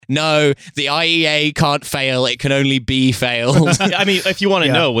no, the IEA can't fail. It can only be failed. I mean, if you want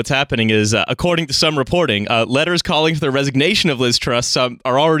to know what's happening is, according to some reporting, letters calling for the resignation of Liz Truss are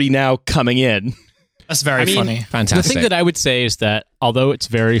already now coming in. That's very funny. Fantastic. The thing that I would say is that although it's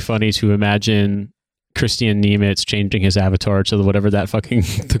very funny to imagine Christian Niemitz changing his avatar to whatever that fucking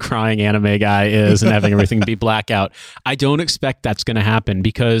the crying anime guy is and having everything be blackout, I don't expect that's going to happen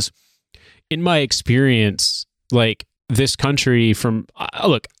because in my experience, like this country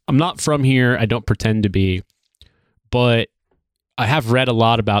look, I'm not from here. I don't pretend to be, but I have read a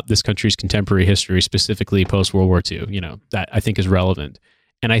lot about this country's contemporary history, specifically post-World War II, that I think is relevant.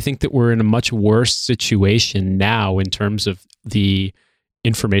 And I think that we're in a much worse situation now in terms of the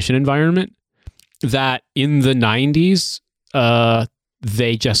information environment that in the 90s,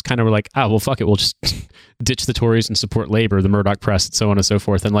 they just kind of were like, well, fuck it. We'll just ditch the Tories and support Labour, the Murdoch press, and so on and so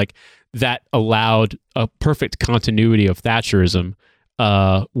forth. And like that allowed a perfect continuity of Thatcherism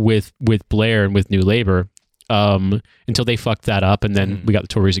with Blair and with New Labour until they fucked that up. And then we got the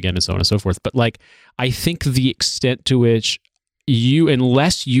Tories again and so on and so forth. But like, I think the extent to which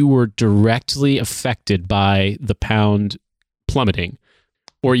unless you were directly affected by the pound plummeting,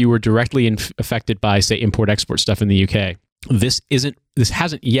 or you were directly affected by, say, import-export stuff in the UK, this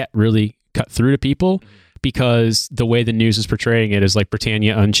hasn't yet really cut through to people because the way the news is portraying it is like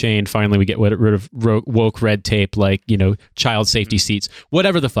Britannia Unchained. Finally, we get rid of woke red tape, like, child safety seats,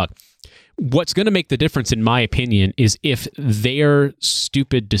 whatever the fuck. What's going to make the difference, in my opinion, is if their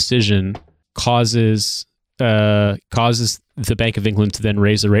stupid decision causes the Bank of England to then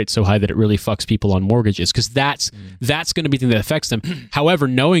raise the rate so high that it really fucks people on mortgages, because that's going to be the thing that affects them. However,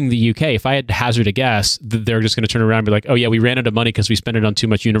 knowing the UK, if I had to hazard a guess, they're just going to turn around and be like, oh yeah, we ran out of money because we spent it on too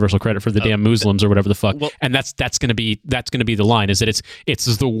much universal credit for the damn Muslims or whatever the fuck. Well, and that's going to be the line, is that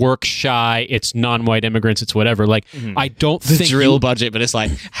it's the work shy, it's non-white immigrants, it's whatever. Like I don't think drill budget, but it's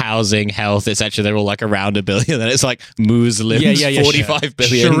like housing, health, etc. They're all like around $1 billion. Then it's like Muslims, 45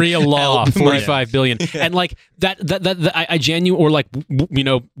 billion, Sharia law, 45 billion, and like that I genuine, or like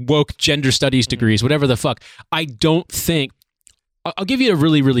woke gender studies degrees, whatever the fuck. I don't think. I'll give you a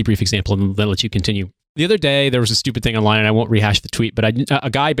really, really brief example and then let you continue. The other day, there was a stupid thing online, and I won't rehash the tweet, but a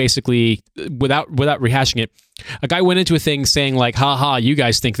guy basically, without rehashing it, a guy went into a thing saying like, haha, you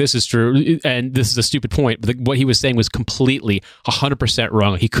guys think this is true, and this is a stupid point, but what he was saying was completely 100%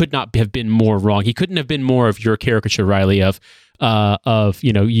 wrong. He could not have been more wrong. He couldn't have been more of your caricature, Riley, of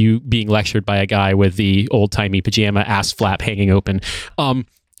you being lectured by a guy with the old-timey pajama ass flap hanging open.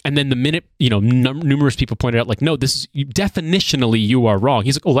 And then the minute, numerous people pointed out, like, no, this is definitionally you are wrong.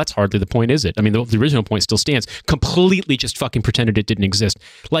 He's like, oh, that's hardly the point, is it? I mean, the original point still stands. Completely just fucking pretended it didn't exist.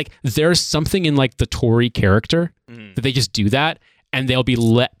 Like, there's something in, like, the Tory character that they just do that, and they'll be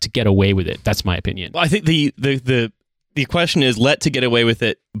let to get away with it. That's my opinion. Well, I think the question is let to get away with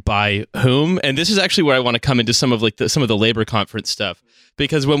it by whom? And this is actually where I want to come into some of the Labour conference stuff.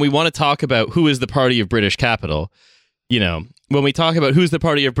 Because when we want to talk about who is the party of British capital, when we talk about who's the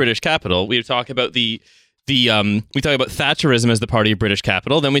party of British capital, we talk about we talk about Thatcherism as the party of British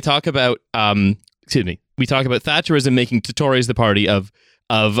capital. Then we talk about we talk about Thatcherism making the Tories the party of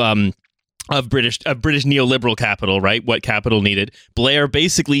British neoliberal capital, right? What capital needed. Blair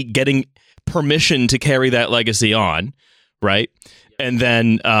basically getting permission to carry that legacy on, right? And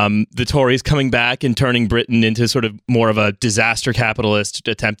then the Tories coming back and turning Britain into sort of more of a disaster capitalist,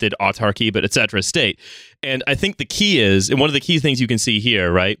 attempted autarky, but et cetera, state. And I think the key is, and one of the key things you can see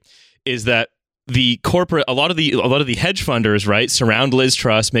here, right, is that the corporate, a lot of the hedge funders, right, surround Liz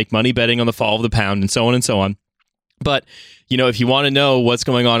Truss, make money betting on the fall of the pound, and so on and so on. But, if you want to know what's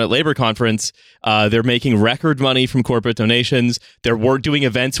going on at Labour conference, they're making record money from corporate donations. They're doing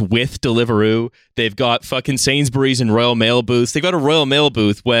events with Deliveroo. They've got fucking Sainsbury's and Royal Mail booths. They've got a Royal Mail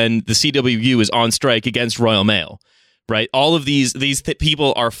booth when the CWU is on strike against Royal Mail, right? All of these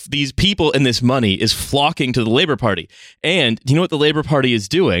people and this money is flocking to the Labour Party. And do you know what the Labour Party is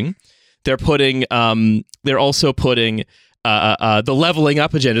doing? They're also putting the leveling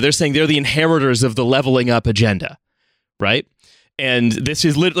up agenda. They're saying they're the inheritors of the leveling up agenda. Right, and this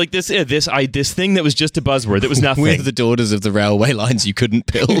is literally like this thing that was just a buzzword that was nothing. We're the daughters of the railway lines you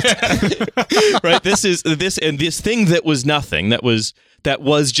couldn't build. Right, this thing that was nothing, that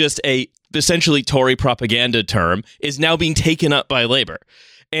was just a essentially Tory propaganda term, is now being taken up by Labour.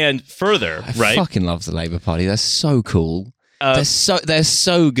 And further, right? I fucking love the Labour Party. They're so cool. They're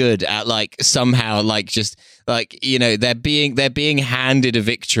so good at they're being handed a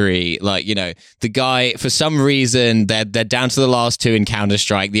victory. Like, the guy, for some reason, they're down to the last two in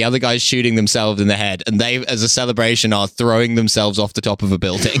Counter-Strike. The other guy's shooting themselves in the head, and they, as a celebration, are throwing themselves off the top of a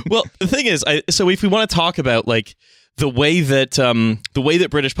building. Well, the thing is, so if we want to talk about like the way that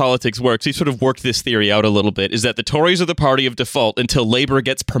British politics works, he sort of worked this theory out a little bit, is that the Tories are the party of default until Labour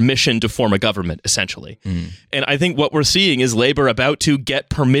gets permission to form a government, essentially. And I think what we're seeing is Labour about to get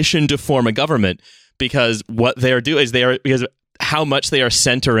permission to form a government, because what they are doing is because how much they are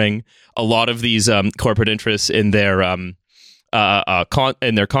centering a lot of these corporate interests in their in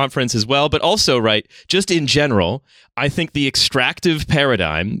their conference as well, but also, right, just in general, I think the extractive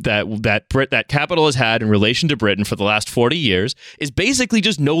paradigm that capital has had in relation to Britain for the last 40 years is basically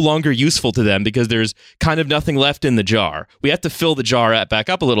just no longer useful to them, because there's kind of nothing left in the jar. We have to fill the jar back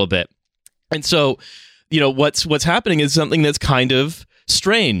up a little bit. And so, what's happening is something that's kind of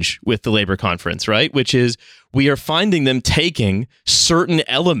strange with the Labour conference, right? Which is we are finding them taking certain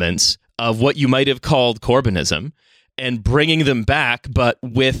elements of what you might have called Corbynism and bringing them back, but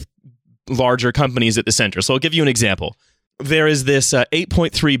with larger companies at the center. So I'll give you an example. There is this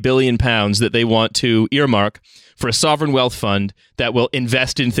 £8.3 billion that they want to earmark for a sovereign wealth fund that will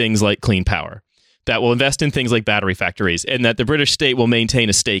invest in things like clean power, that will invest in things like battery factories, and that the British state will maintain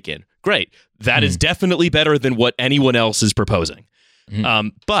a stake in. Great. That is definitely better than what anyone else is proposing.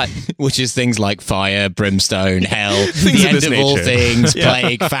 But which is things like fire, brimstone, hell, the end of all things,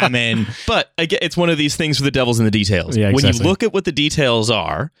 plague, famine. But again, it's one of these things for the devil's in the details. Yeah, When exactly. you look at what the details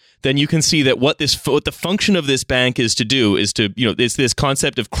are, then you can see that what the function of this bank is to do is to, it's this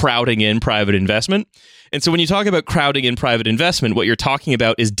concept of crowding in private investment. And so when you talk about crowding in private investment, what you're talking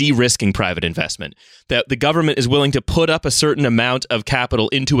about is de-risking private investment. That the government is willing to put up a certain amount of capital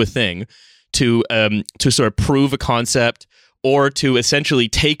into a thing to sort of prove a concept, or to essentially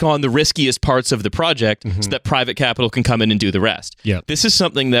take on the riskiest parts of the project so that private capital can come in and do the rest. Yeah. This is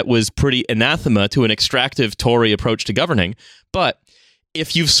something that was pretty anathema to an extractive Tory approach to governing. But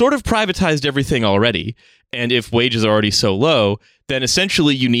if you've sort of privatized everything already, and if wages are already so low, then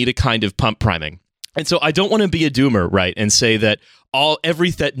essentially you need a kind of pump priming. And so I don't want to be a doomer, right, and say that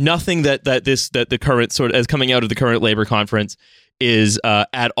nothing that the current sort of as coming out of the current Labour conference is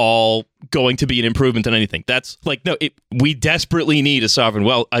at all going to be an improvement on anything. That's like, no, we desperately need a sovereign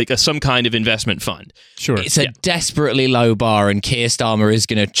wealth, like some kind of investment fund. Sure. It's a desperately low bar, and Keir Starmer is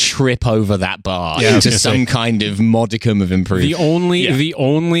going to trip over that bar into some kind of modicum of improvement. The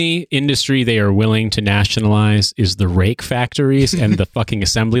only industry they are willing to nationalize is the rake factories, and the fucking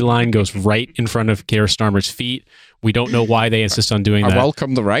assembly line goes right in front of Keir Starmer's feet. We don't know why they insist on doing that. I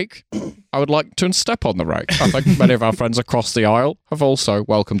welcome the rake. I would like to step on the rake. I think many of our friends across the aisle have also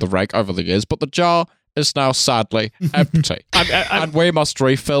welcomed the rake over the years, but the jar is now sadly empty. And we must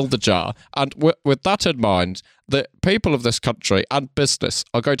refill the jar. And with that in mind, the people of this country and business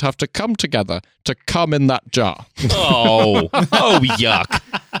are going to have to come together to come in that jar. Oh, yuck.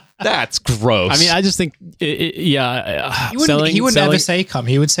 That's gross. I mean, I just think, He wouldn't ever say come.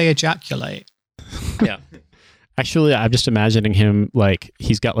 He would say ejaculate. Yeah. Actually, I'm just imagining him like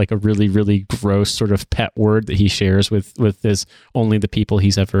he's got like a really, really gross sort of pet word that he shares with this only the people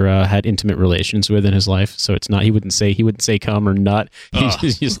he's ever had intimate relations with in his life. So it's not he wouldn't say cum or nut. He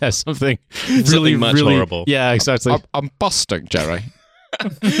just has something really much really horrible. Yeah, exactly. I'm busting, Jerry.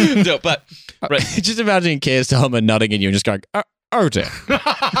 No, but right. Just imagining Keir Starmer nodding at you and just going, Oh dear.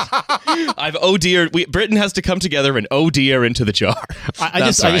 I've oh dear. Britain has to come together and oh dear into the jar. I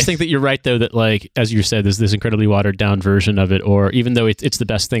just think that you're right, though, that like, as you said, there's this incredibly watered down version of it, or even though it's the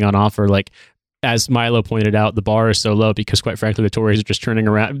best thing on offer, like, as Milo pointed out, the bar is so low because, quite frankly, the Tories are just turning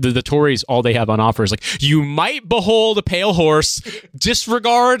around. The Tories, all they have on offer is like, you might behold a pale horse,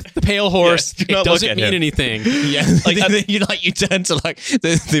 disregard the pale horse. Yeah, it doesn't mean anything. yeah, you turn to like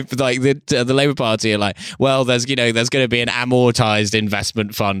the Labour Party are like, well, there's going to be an amortized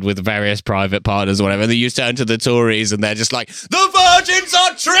investment fund with various private partners or whatever. And then you turn to the Tories and they're just like, the virgins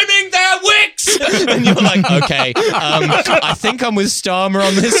are trimming their wicks, and you're like, okay, I think I'm with Starmer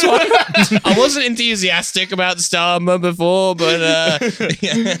on this one. I wasn't enthusiastic about Starmer before, but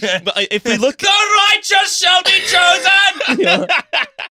But if we look, the righteous shall be chosen.